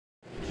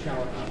shower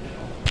out.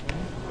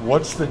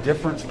 What's the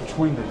difference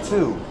between the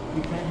two?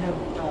 You can't have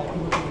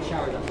people taking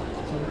showers outside.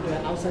 So the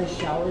outside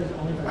shower is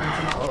only for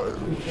rinsing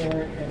out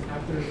before and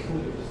after the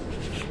pool use.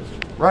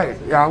 Right.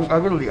 Yeah, I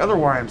go to the other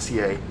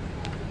YMCA.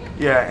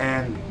 Yeah,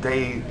 and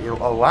they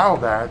allow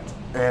that,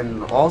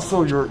 and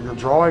also you're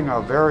drawing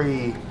a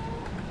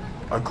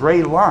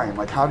gray line.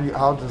 Like how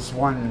does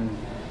one?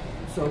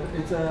 So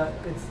it's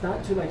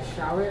not to like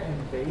shower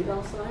and bathe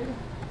outside.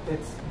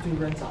 It's to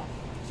rinse off.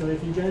 So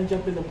if you're gonna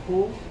jump in the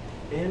pool,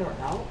 in or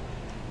out,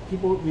 we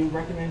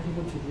recommend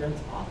people to rinse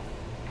off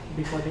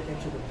before they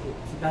enter the pool.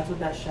 So that's what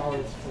that shower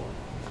is for.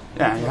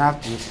 Yeah,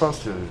 you're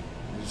supposed to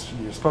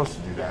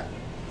do that.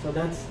 So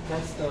that's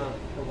the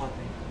one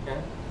thing.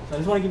 Okay. So I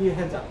just want to give you a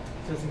heads up.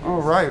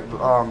 Oh, right.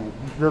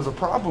 There's a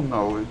problem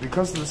though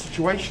because of the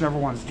situation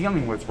everyone's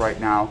dealing with right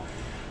now.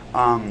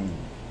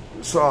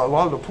 So a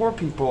lot of the poor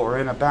people are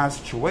in a bad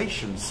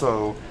situation.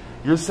 So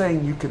you're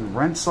saying you can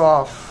rinse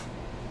off,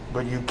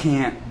 but you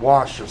can't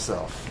wash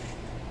yourself.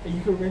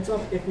 You can rinse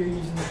off if you're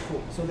using the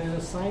pool. So there's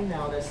a sign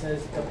now that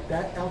says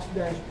that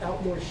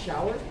outdoor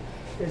shower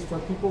is for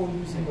people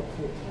using the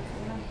pool.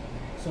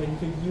 So you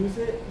can use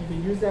it. You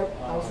can use that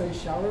outside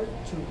shower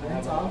to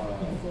rinse off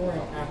before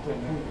and after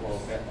pool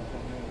use.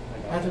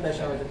 That's what that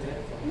shower is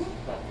intended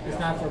for. It's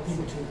not for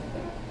people to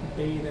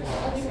bathe in.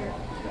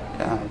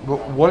 Yeah,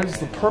 but what is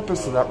the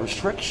purpose of that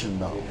restriction,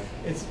 though?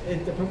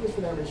 The purpose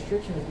for that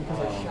restriction is because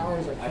our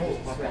showers are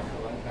closed right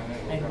now,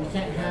 and we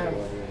can't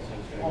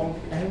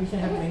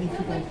have many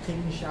people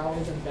taking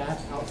showers and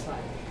baths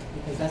outside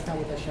because that's not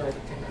what that shower is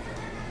intended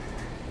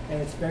for.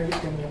 And it's then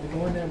we have to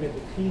go in there, we have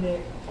to clean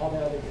it, all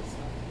that other good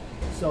stuff.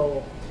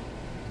 So.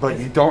 But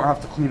you don't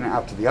have to clean it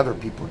after the other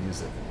people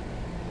use it.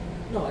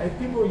 No, if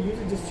people use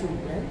it just to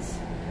rinse,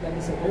 that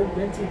means that they're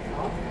rinsing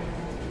off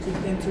to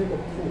enter the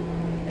pool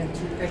and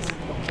to exit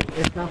the pool.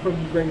 It's not for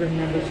regular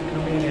members to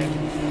come in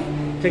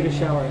and take a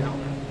shower and out.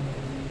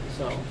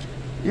 So.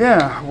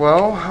 Yeah,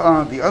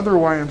 well, the other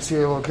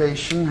YMCA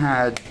location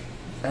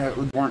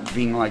weren't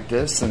being like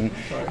this, and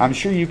I'm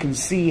sure you can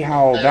see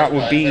how that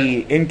would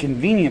be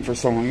inconvenient for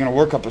someone. You're going to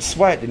work up a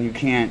sweat and you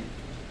can't.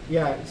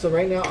 Yeah. So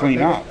right now,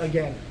 clean up.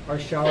 Again, our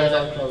showers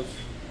are closed.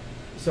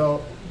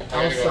 So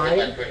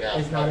outside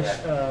is not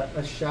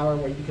a shower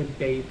where you can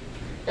bathe.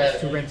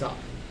 It's to rinse off.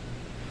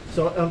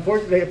 So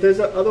unfortunately, if there's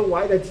another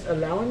Y that's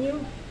allowing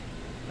you,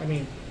 I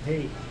mean,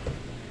 hey,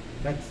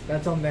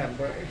 that's on them.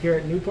 But here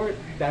at Newport,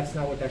 that's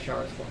not what that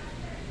shower is for.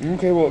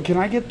 Okay, well, can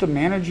I get the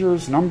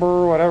manager's number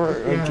or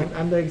whatever? Yeah,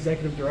 I'm the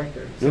executive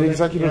director. You're the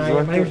executive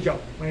director? My name's Joe.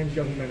 My name's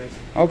Joe Jimenez.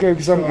 Okay,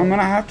 because I'm going to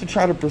have to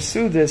try to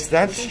pursue this.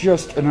 That's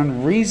just an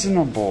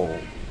unreasonable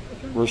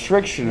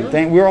restriction.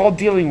 Yeah. We're all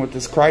dealing with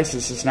this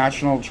crisis, this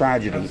national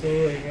tragedy.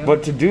 Absolutely, yeah.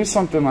 But to do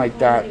something like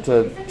that,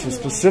 to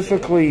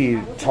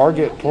specifically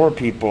target poor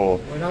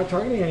people. We're not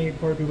targeting any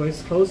poor people.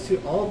 It's closed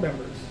to all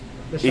members.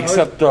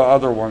 Except the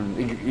other one.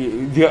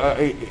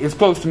 It's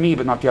closed to me,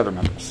 but not the other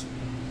members.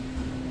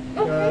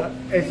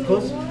 It's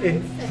closed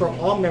for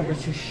all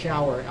members to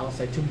shower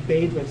outside, to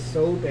bathe with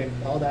soap and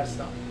all that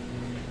stuff.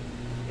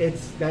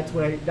 That's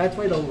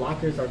why the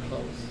lockers are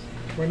closed.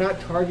 We're not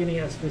targeting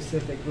a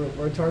specific group.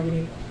 We're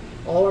targeting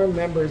all our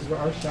members where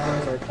our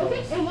showers are closed.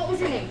 Okay, and what was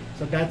your name?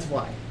 So that's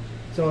why.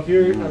 So if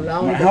you're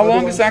allowing... How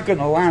long is that going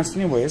to last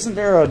anyway? Isn't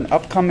there an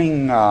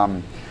upcoming...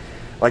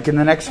 like in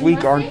the next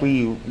week, aren't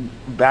we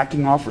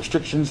backing off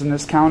restrictions in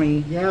this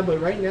county? Yeah,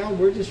 but right now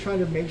we're just trying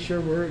to make sure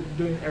we're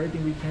doing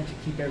everything we can to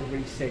keep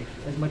everybody safe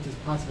as much as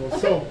possible.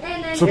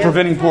 Okay, so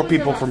preventing poor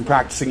people from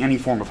practicing any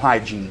form of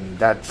hygiene,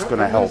 that's going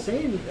to help. I'm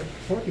not saying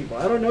poor people.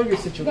 I don't know your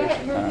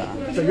situation.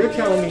 So you're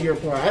telling me you're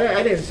poor.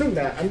 I didn't assume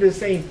that. I'm just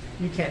saying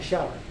you can't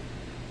shower.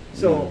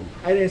 So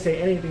I didn't say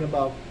anything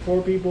about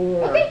poor people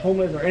or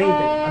homeless or anything.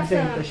 I'm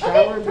saying the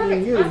shower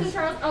being used, you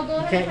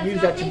can't use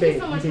that to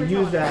bathe. You can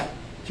use that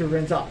to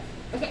rinse off.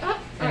 Okay.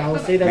 And I will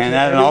say that. And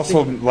that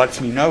also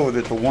lets me know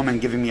that the woman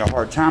giving me a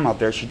hard time out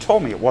there, she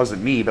told me it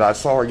wasn't me, but I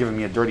saw her giving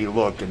me a dirty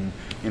look and,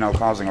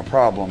 causing a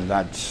problem.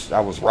 That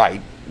was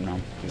right,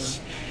 just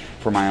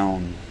for my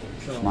own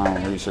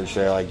research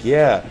there. Like,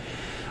 yeah.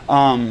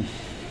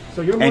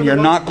 So you're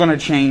not going to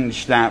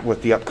change that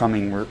with the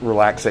upcoming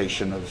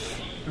relaxation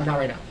of... Not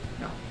right now.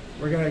 No.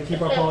 We're going to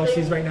keep our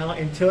policies right now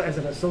until, as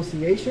an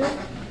association,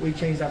 we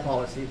change that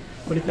policy.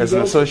 But if as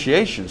an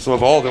association, so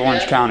of all the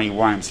Orange County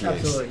YMCA's.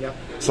 Absolutely, yeah.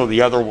 So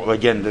the other,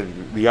 again,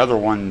 the other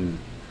one,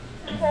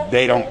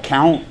 they don't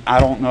count. I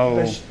don't know.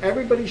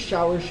 Everybody's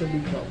shower should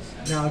be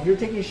closed. Now, if you're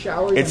taking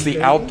showers, it's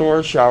the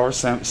outdoor shower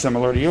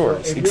similar to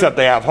yours, so except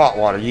they have hot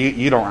water.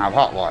 You don't have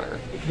hot water.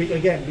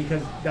 Again,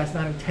 because that's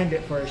not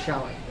intended for a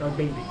shower or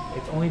bathing.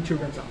 It's only to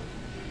rinse off.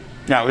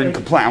 Now, I didn't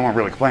complain. I won't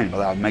really complain about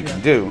that. I'll make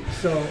them do.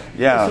 So,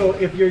 yeah. So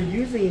if you're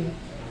using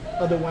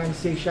other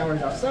YMCA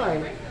showers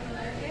outside,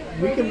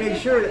 we can make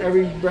sure that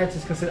every branch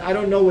is considered. I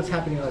don't know what's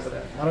happening over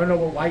there. I don't know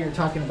why you're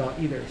talking about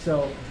either.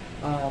 So,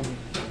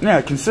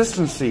 yeah,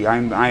 consistency.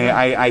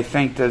 I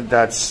think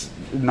that's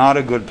not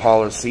a good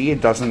policy.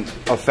 It doesn't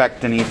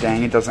affect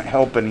anything. It doesn't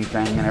help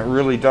anything, and it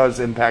really does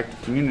impact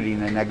the community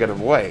in a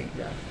negative way.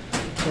 Yeah.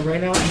 So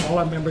right now, all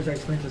our members are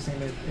experiencing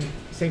the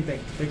same thing.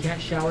 They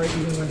can't shower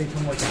even when they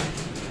come work out.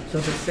 So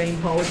the same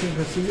policy and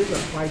procedures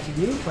apply to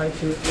you, apply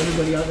to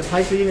everybody else,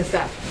 apply to even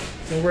staff.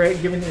 When we're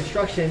given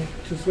instruction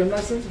to swim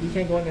lessons, we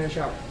can't go in there and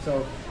shower.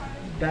 So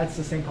that's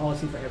the same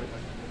policy for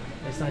everybody.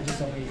 It's not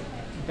just only you,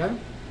 okay?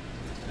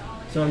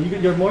 So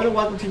you're more than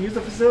welcome to use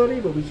the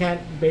facility, but we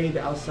can't bathe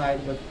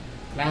outside with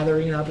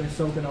lathering up and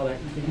soap and all that.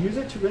 You can use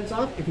it to rinse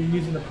off if you're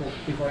using the pool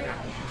before and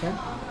after, okay?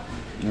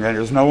 Yeah,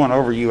 there's no one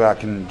over you I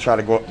can try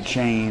to go up the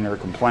chain or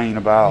complain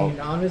about. I mean,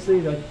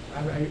 honestly, like,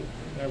 I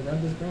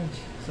run this branch.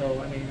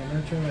 So, I mean,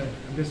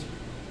 I'm just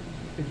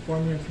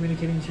informing and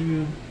communicating to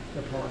you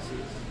the policies.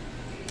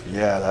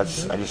 Yeah,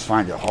 I just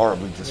find it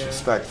horribly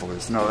disrespectful.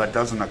 It's, no, that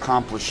doesn't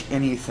accomplish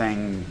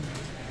anything.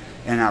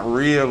 And that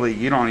really,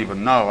 you don't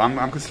even know.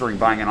 I'm considering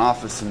buying an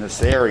office in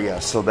this area,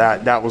 so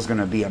that was going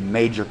to be a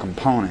major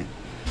component.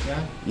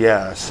 Yeah?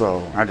 Yeah,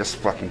 so I just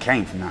fucking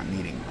came from that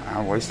meeting.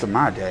 I wasted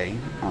my day.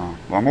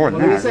 Well, more than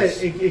that. Like I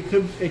said,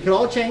 it could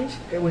all change.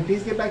 When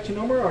things get back to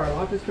normal, our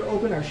lockers could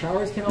open, our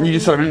showers can open. You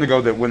just said a minute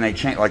ago that when they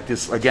change, like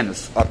this, again,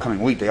 this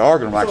upcoming week, they are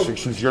going to relax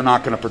restrictions. You're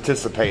not going to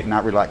participate in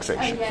that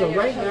relaxation. So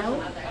right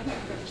now,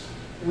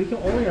 we can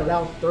only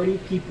allow 30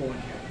 people in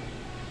here.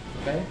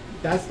 Okay?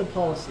 That's the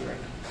policy right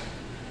now.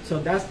 So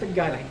that's the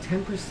guideline,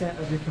 10%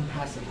 of your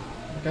capacity.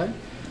 Okay?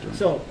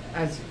 So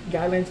as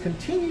guidelines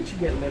continue to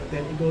get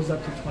lifted, it goes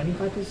up to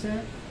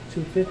 25% to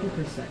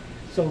 50%.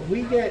 So if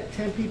we get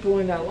 10 people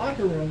in that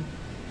locker room,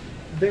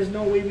 there's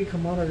no way we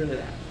can monitor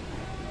that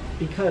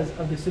because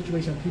of the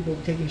situation of people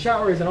taking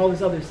showers and all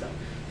this other stuff.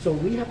 So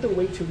we have to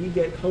wait till we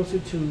get closer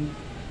to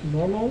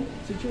normal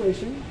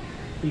situation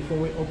before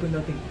we open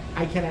the thing.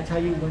 I cannot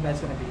tell you when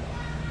that's going to be.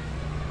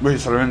 Wait,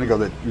 so a minute ago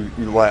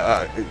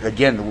that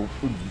again,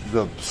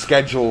 the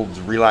scheduled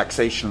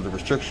relaxation of the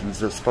restrictions,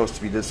 they're supposed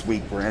to be this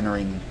week. We're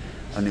entering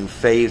a new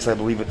phase, I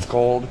believe it's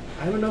called.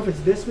 I don't know if it's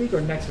this week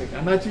or next week.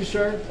 I'm not too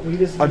sure. We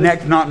just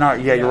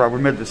not yeah, you're right. We're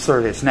mid this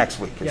Thursday. It's next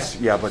week. It's,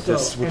 but so,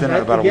 this within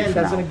about a week from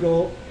now. That's going to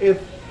go,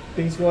 if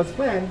things go as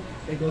planned,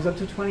 it goes up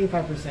to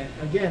 25%.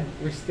 Again,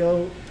 we're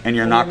still. And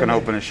you're not going to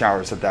open the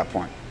showers at that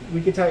point.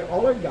 We can tell you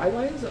all our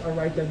guidelines are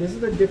right there. This is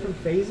the different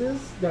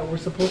phases that we're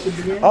supposed to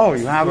be in. Oh,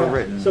 you have it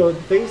written. So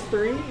phase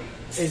 3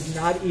 is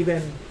not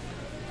even.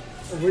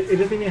 It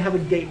doesn't even have a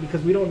date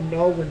because we don't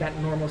know when that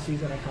normalcy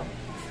is going to come.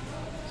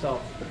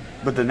 So.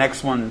 But the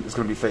next one is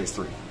going to be phase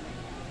 3.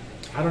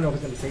 I don't know if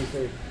it's going to be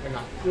phase 3 or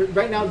not.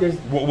 Right now, there's.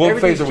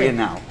 What phase are we in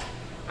now?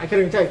 I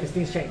can't even tell you because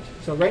things change.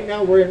 So right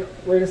now we're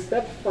in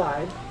step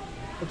 5.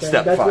 Okay,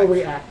 step 5. That's where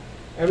we're at.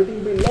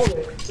 Everything below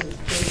it is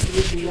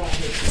phase 3 beyond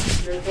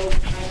it. There's no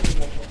time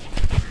limit.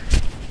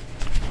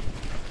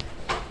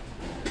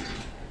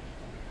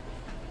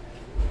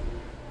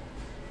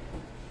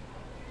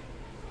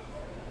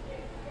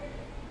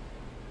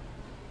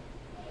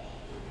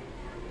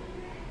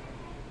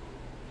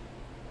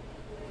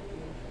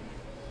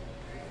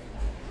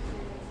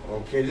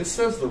 Okay, this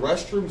says the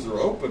restrooms are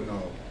open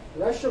though.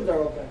 The restrooms are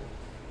open.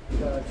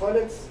 The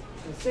toilets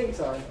and sinks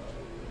are,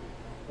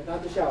 but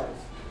not the showers.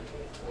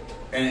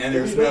 And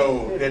there's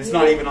it's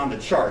not even on the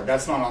chart.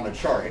 That's not on the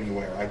chart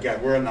anywhere.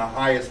 We're in the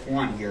highest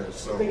one here.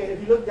 So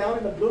if you look down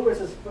in the blue where it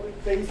says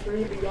phase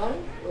 3 beyond,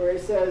 where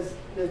it says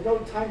there's no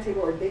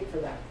timetable or date for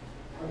that.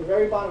 On the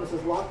very bottom it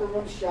says locker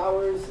rooms,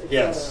 showers, etc.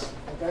 Yes.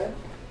 Okay.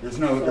 There's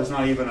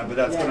not even but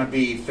that's going to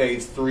be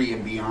phase 3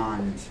 and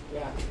beyond.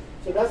 Yeah.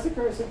 So that's the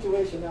current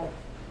situation now.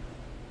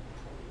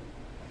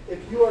 If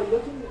you are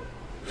looking,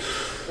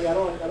 I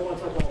don't want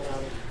to talk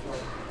about it.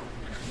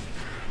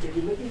 If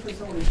you're looking for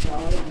someone to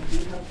shower, you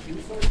do have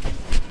resources.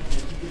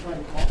 You can try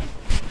to call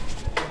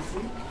and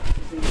see.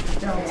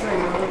 Yeah, I'll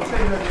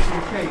say that's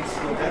the case,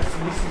 but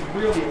this is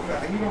really a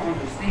fact. You don't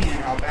understand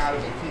how bad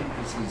of a thing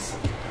this is.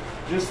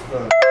 Just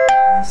the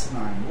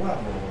asinine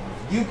level.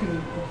 You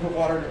can put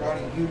water in your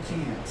body, you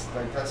can't.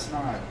 Like, that's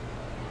not.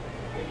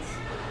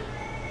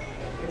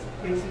 It's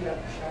basically that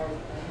the shower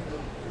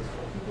is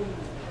for people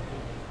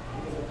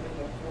because of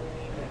the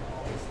chlorine and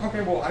all this.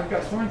 Okay, well, I've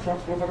got swimming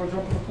trunks. What if I go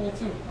jump in the pool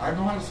too? I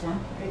know how to swim.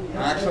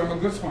 Actually, I'm a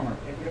good swimmer.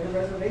 If you have a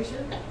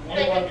reservation,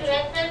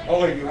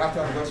 oh, wait, you have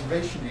to have a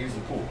reservation to use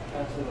the pool.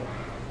 Absolutely.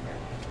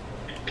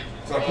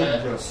 So I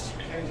couldn't just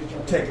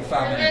take a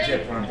 5-minute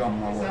dip when I'm done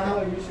with my work. That's not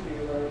how it used to be.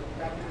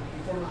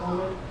 Before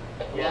COVID,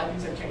 a lot of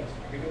things have changed.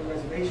 We do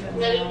reservations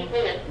now.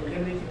 We're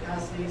limiting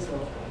capacity, so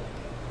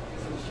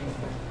this has changed.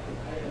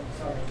 I am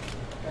sorry.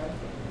 Okay?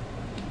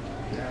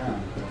 Yeah,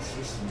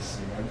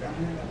 consistency. I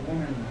mean, that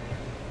woman.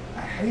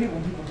 I hate it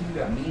when people give you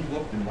that mean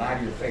look and lie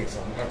to your face.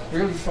 I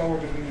clearly saw her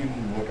giving me a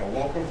mean look. I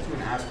walk over to her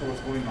and ask her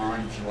what's going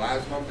on. She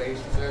lies in my face.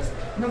 She says,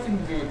 nothing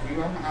to do with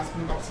you. I'm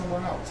asking about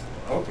someone else.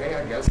 Okay,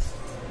 I guess,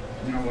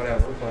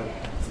 whatever. But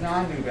no,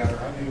 I knew better.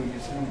 I knew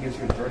someone gives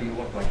you a dirty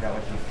look like that,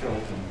 like you're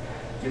filth, and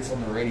gets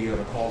on the radio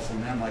to call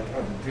someone in, like,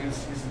 oh, the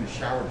dude's using the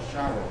shower to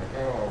shower.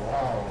 Like, oh,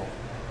 wow.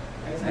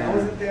 I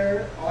wasn't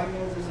there. All I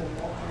know is there's a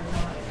note on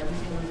it. Every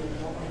single day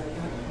there's a note on it.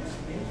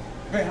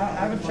 Wait, I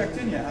haven't checked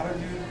in yet. How did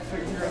you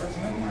figure out there's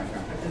a note in my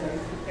account? Recognize.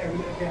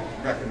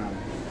 Recognize.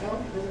 No,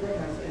 it doesn't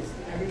recognize. It's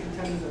every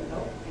time there's a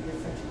note, it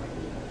gets sent to my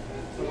email.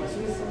 So So as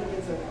soon as somebody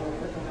gets a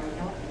alert on my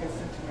account, it gets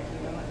sent to my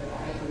email, and then I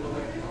have to go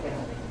and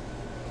help me.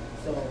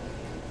 So,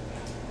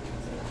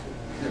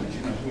 Yeah, but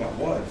you know who I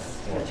was.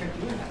 I checked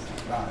you in last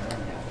time.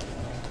 Yeah.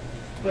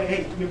 But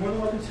hey, you're more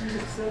than welcome to use the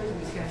facilities, and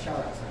we just can't shower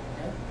outside,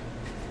 okay?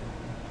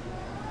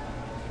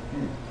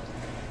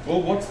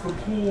 Well, what's the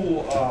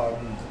pool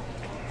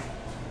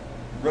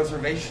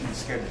reservation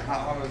schedule?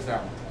 How is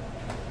that?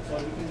 So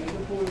you can make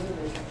a pool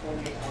reservation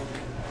 48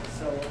 hours in advance.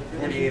 So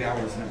 48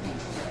 hours in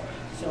advance.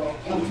 So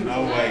There's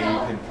no way you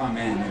can come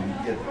in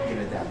and get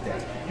it that day.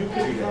 you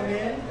can come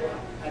in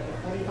at the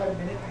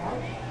 45-minute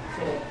mark.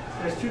 So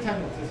there's two time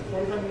limits. There's a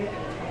 45-minute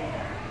and a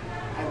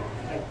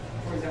 25.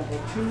 For example,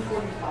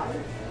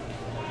 2:45.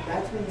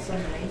 That's when some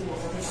lanes will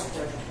open up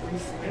for a free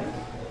swim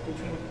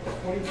between the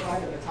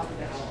 45 and the top of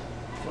the hour.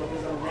 So if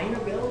there's a lane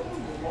available,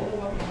 you're more than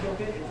welcome to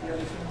jump in if you have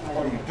a swim time.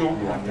 Oh, you don't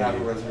have to have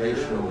a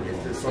reservation if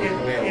there's something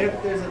available.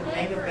 If there's a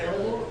lane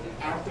available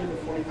after the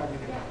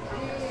 45-minute mark.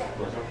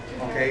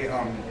 Okay,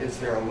 is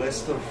there a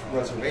list of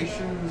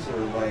reservations or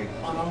like?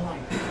 Online.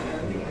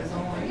 Everything is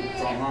online.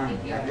 It's online.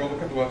 I can go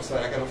look at the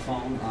website. I got a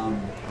phone.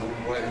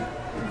 What?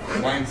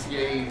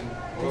 YMCA.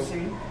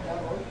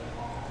 OC.org.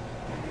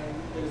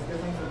 There's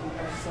different things like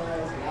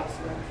exercise, apps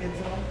around kids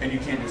on. And you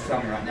can't just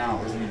tell me right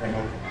now. Is anything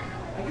open?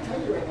 I can tell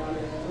you right now.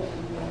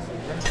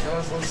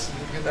 Let's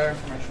get that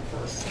information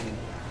first.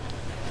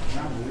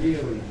 Not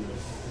really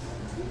just,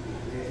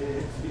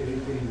 it's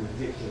getting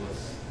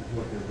ridiculous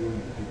what they're doing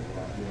to people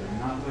out here.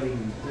 Not letting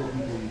poor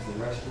people use the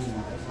restroom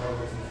like at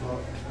Starbucks and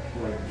stuff.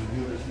 Like, do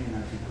you understand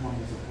that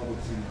becomes a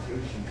public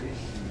sanitation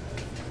issue?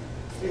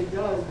 It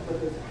does, but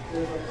there's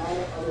a lot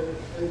of other,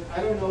 I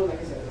don't know, like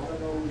I said, I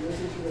don't know your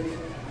situation.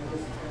 I'm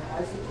just,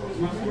 our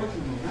situation. My question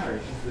doesn't matter.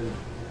 It's just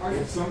that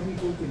if some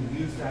people can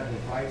use that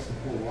device to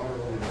pour water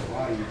over their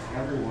bodies,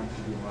 everyone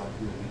should be allowed to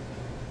do it.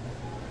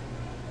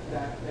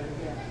 That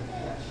again,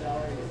 that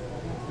shower is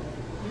only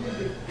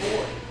even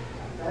before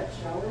that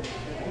shower,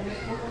 and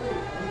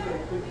only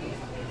very quickly.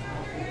 It's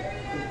not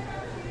good.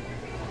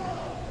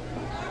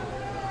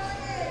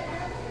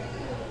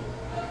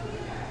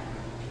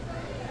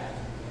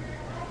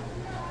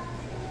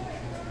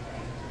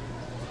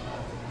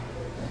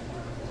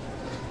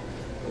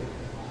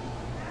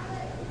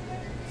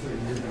 So you're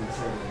going to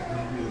say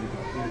that we really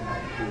don't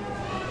have to do it.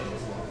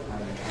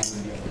 I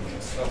wouldn't be able to do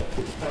it.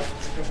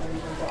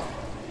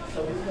 So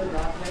this is the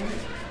last lane.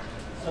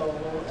 So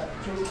at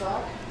 2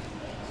 o'clock,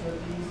 so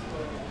these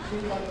 2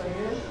 o'clock right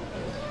here.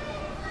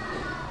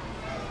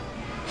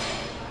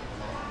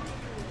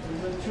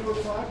 These are 2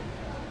 o'clock.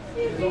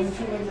 There's only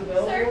 2 lanes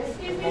available. Sir,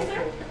 excuse me,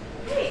 sir.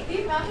 Hey,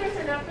 these bathrooms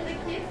are not for the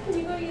kids. Can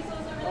you go use those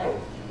over there?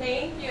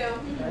 Thank you.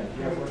 Okay.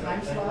 There's a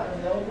time slot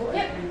available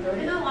Yep, at in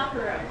 3:30. the locker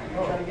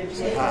room. Try to get you.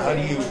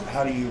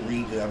 How do you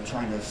read it? I'm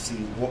trying to see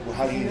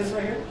how do See you? this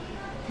right here?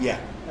 Yeah.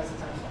 That's the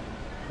time slot.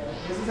 Okay.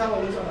 This is how it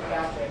looks on the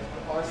back end,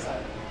 on our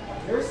side. On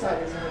your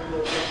side, it's going to be a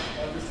little different.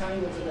 I'm just telling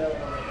you what's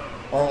available.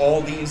 Are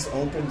all these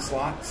open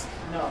slots?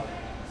 No.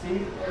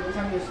 See, every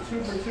time there's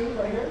 2 for 2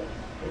 right here,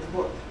 it's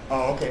booked.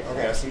 Oh, okay.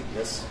 Okay, I see.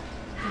 Yes.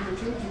 2 for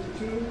 2, 2 for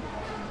 2.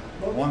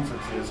 Booked. 1 for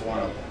 2 is one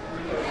of them.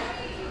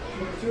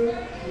 2 for 2, 2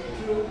 for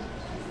 2, 2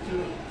 for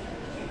 2.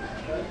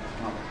 Okay?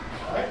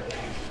 Alright?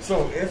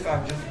 So if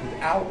I just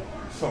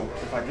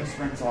if I just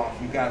rinse off,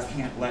 you guys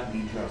can't let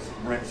me just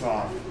rinse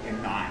off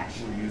and not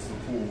actually use the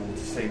pool to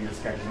save your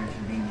scheduling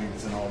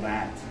convenience and all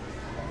that.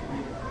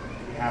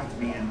 You have to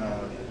be in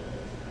the.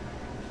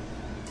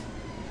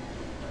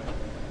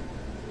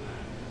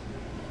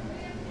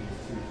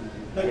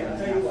 Look, I'll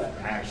tell you what.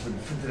 Actually,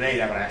 for today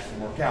that would actually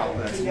work out.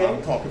 But that's what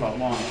I'm talking about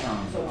long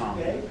term. So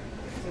today,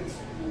 since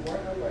you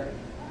weren't aware,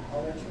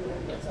 I'll let you go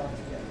and rinse off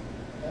today.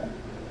 Okay?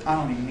 I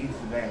don't even need it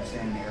today. I'm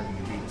staying in the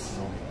Airbnb.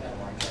 So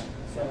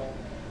So,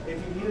 if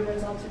you need a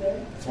rinse off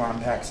today, that's why I'm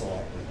back so late.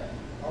 okay,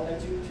 I'll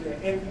let you today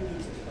if you need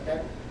to,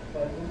 okay?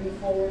 But moving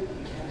forward, you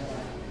can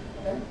allow it,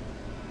 okay?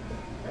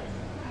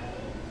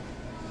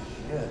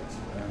 Shit.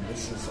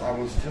 I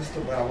was just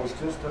at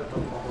the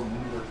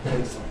New York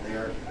place up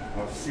there.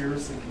 I was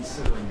seriously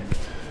considering it.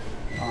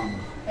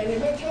 And it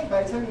may change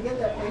by the time you get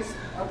that place.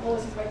 Our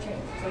policies might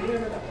change, so you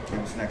never know.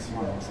 It was next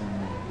month.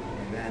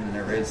 And then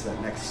there is that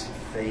next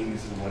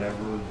phase or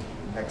whatever.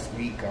 Next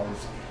week,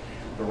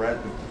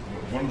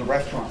 one of the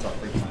restaurants up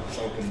there is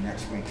opening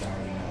next week. I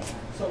already know.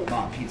 So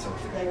Not pizza.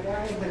 that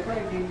guy, the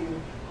credit gave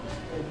you.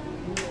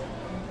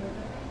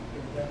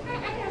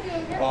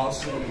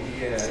 Awesome,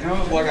 yeah. You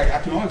know, like I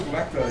can always go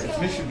back to it's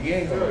Mission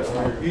Diego, it's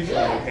my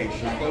usual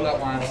location. I go to that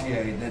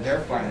YMCA,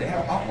 they're fine. They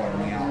have hot water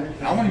me out.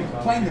 And I wasn't even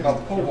complaining about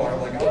the cold water,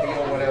 like I'll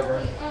deal,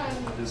 whatever.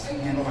 Just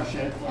handle my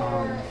shit.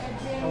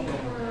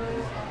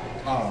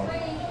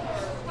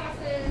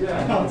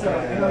 Yeah, no, it's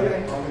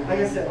alright. Like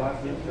I said,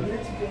 do it today.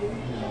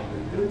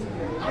 Do it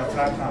today. That's what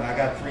I found. I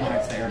got 3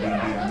 nights at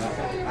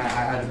Airbnb. I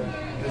had a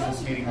business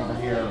meeting over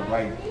here,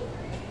 right?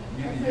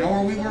 You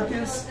know where WeWork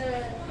is?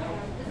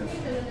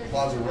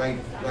 Plaza right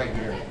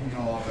here. You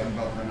know, off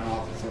about an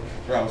office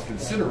where I was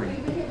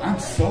considering. I'm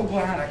so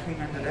glad I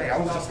came in today. I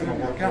was just going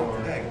to work out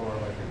today.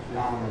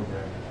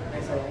 Like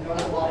I said, I know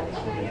there's a lot of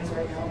inconvenience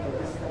right now, but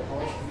this is the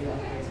always be on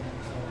case.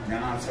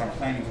 Now that's what I'm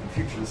planning for the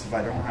future. Is if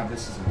I don't have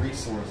this as a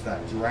resource,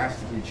 that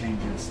drastically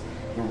changes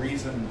the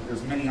reason.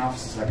 There's many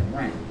offices I can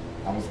rent.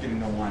 I was getting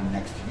the one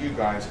next to you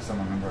guys because I'm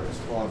a member of this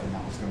club, and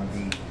that was going to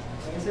be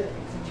Like I said, it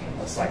can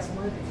change. a site. Next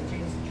month, it can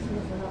change.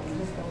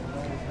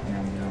 You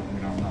know, we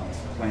don't know. It's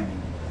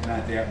planning.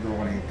 And they're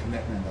wanting a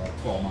commitment of a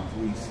 12-month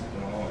lease.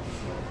 All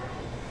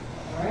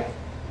right.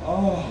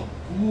 Oh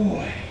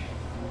boy!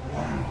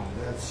 Wow,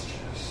 that's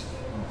just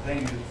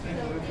thank you for the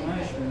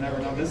information. You never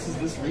know. This is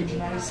this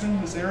region, I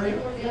assume, this area.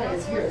 Yeah,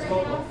 it's here. It's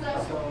local.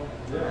 So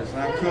Yeah, so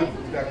that could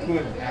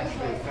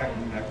actually affect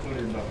me. That could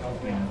end up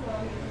helping.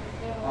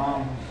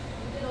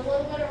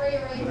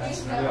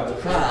 That's the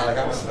crowd. Like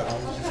I was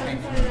just came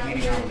from the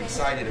meeting. I was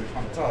excited and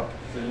pumped up.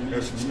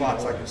 There's some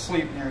spots I could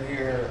sleep near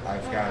here. I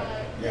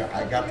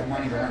got the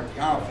money to rent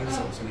the office.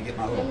 I was going to get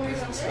my little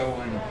business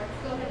going.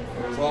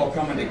 It was all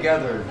coming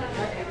together.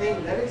 hey,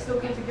 let it still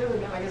come together,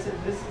 man. Like I said,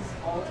 this is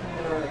all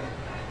temporary.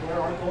 Where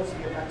our goals to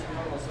get back to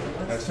normal.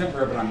 So That's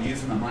temporary, but I'm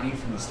using the money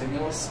from the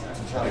stimulus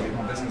to try to get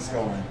my business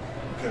going.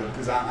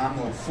 Because I'm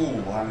no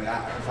fool. I mean,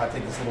 if I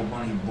take this little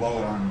money and blow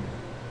it on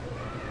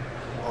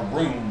a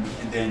room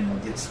and then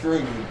get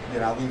screwed,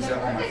 then I lose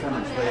out on my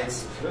furniture. But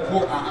it's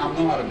poor. I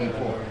know how to be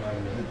poor.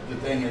 The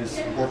thing is,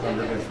 work on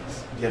your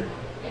business.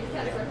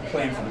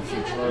 Plan for the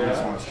future. That's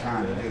what I was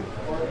trying to do.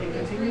 or it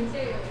continues.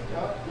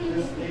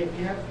 If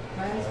you have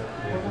plans,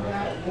 work on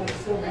that. We'll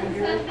still be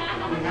here.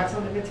 We have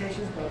some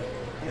limitations, but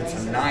It's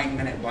a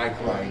 9-minute bike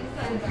ride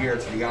from here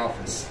to the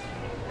office,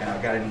 and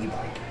I've got an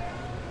e-bike,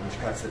 which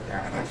cuts it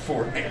down like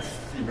 4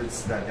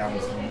 minutes. That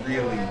was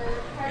really,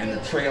 and the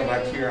trail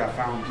back here, I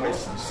found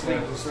places to sleep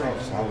and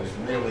stuff, so I was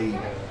really,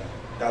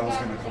 that was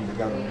going to come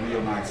together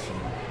real nice for me.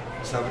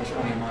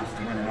 $720 a month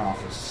to rent an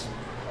office.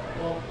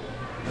 well,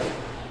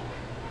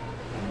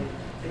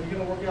 if you're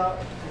gonna work out,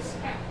 just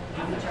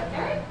give me a check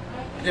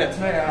in. Yeah,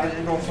 today I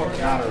didn't go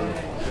fucking out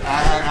of.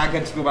 I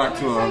get to go back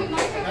to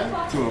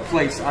a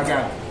place. I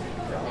got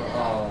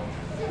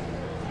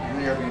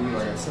the Airbnb,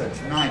 like I said,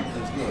 tonight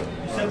is good.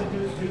 You said to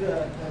do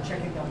the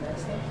checking down there and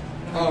stuff.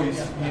 Oh, you.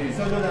 So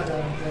do that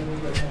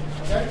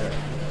okay?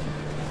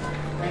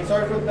 Hey,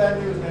 sorry for the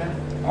bad news, man.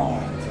 Oh,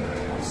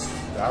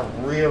 I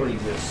really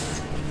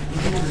just.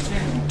 You don't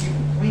understand when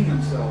people clean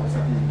themselves,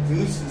 that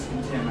reduces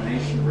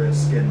contamination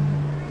risk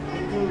and.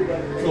 So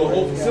the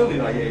whole facility,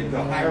 like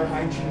the higher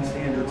hygiene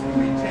standards we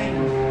maintain,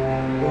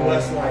 the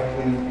less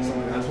likely. So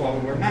that's why we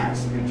wear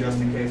masks, just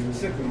in case we're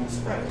sick, we don't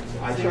spread it.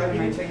 So I try to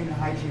maintain the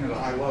hygiene at a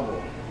high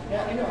level,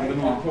 Yeah, I know. even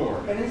though I'm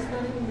poor. But it's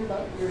not even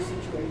about your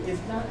situation.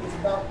 It's not. It's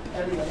about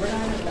everyone. We're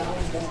not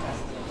allowing guest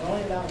passes. We're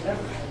only allowing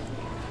members.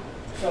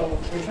 So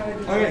we're trying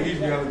to do. Oh yeah,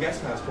 usually you have a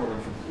guest pass program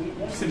for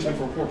essentially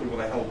for poor people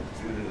that help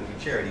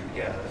the charity.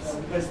 Yeah, that's.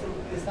 But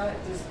it's not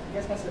just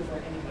guest passes for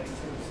anybody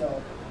too.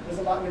 So there's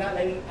a lot. We're not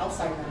letting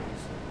outside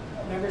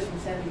members from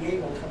San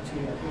Diego come to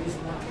here. We're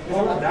just not.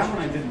 Oh, that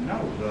one I didn't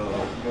know.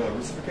 The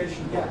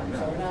reciprocation program. Yeah,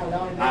 so we're not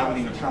allowing. I haven't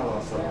even traveled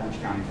outside of Orange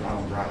County for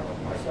Island Drive.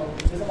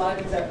 So there's a lot of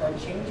things that are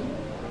changing,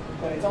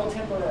 but it's all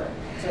temporary.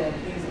 So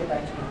things get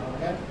back to normal.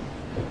 Okay.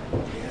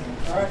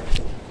 All right.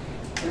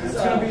 It's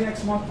going to be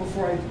next month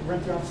before I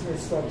rent the office and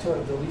start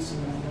the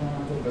leasing,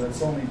 but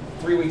it's only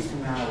 3 weeks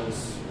from now.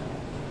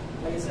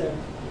 Like I said,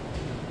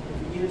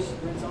 if you either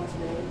rent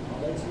something today,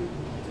 I'll let you.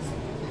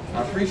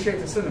 I appreciate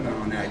the sentiment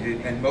on that,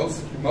 and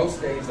most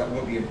days that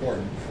will be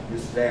important.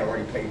 This day I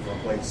already paid for a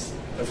place.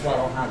 That's why I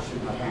don't have shit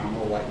in my phone.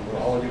 I'm like,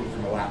 all I do is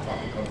from a laptop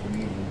and come to the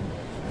meeting.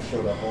 I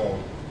showed up all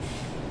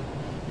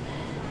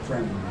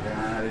friendly.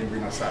 I didn't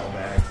bring my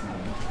saddlebags.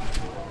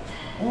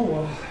 Oh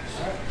well.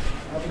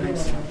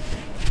 Thanks.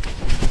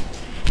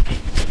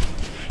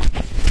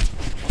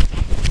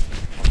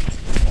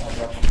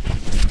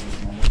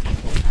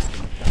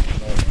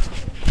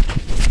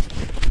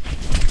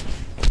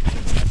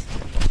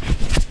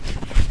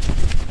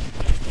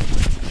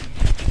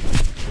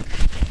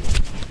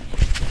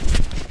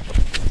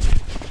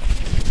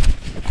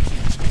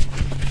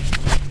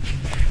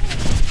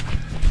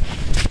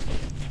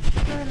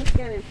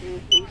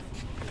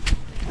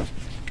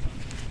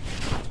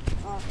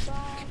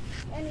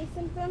 Any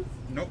symptoms?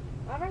 Nope.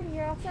 Alrighty,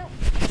 you're all set.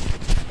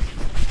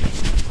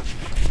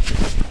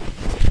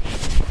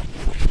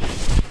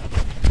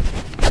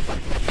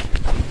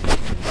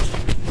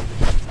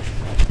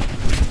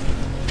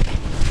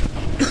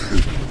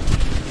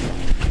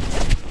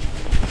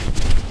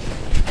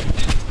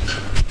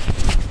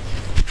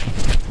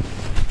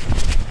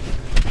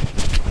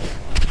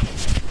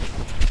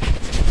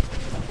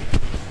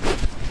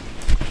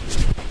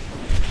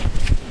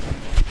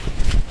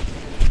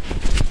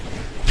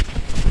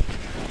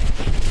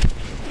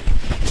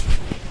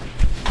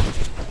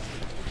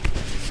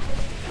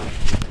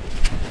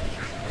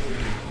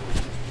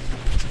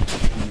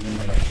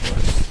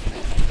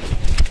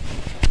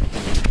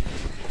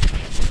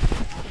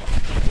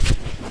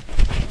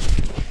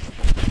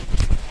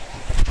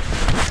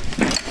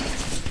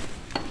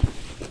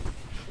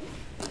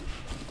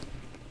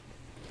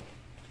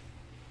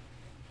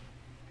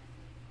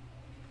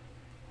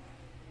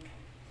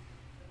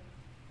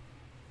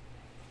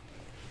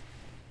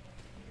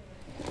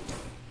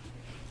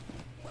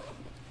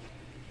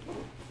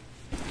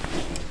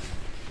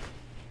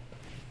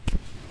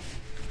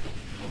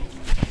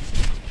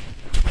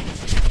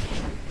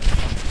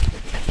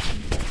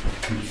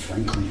 I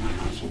can clean my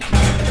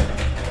house.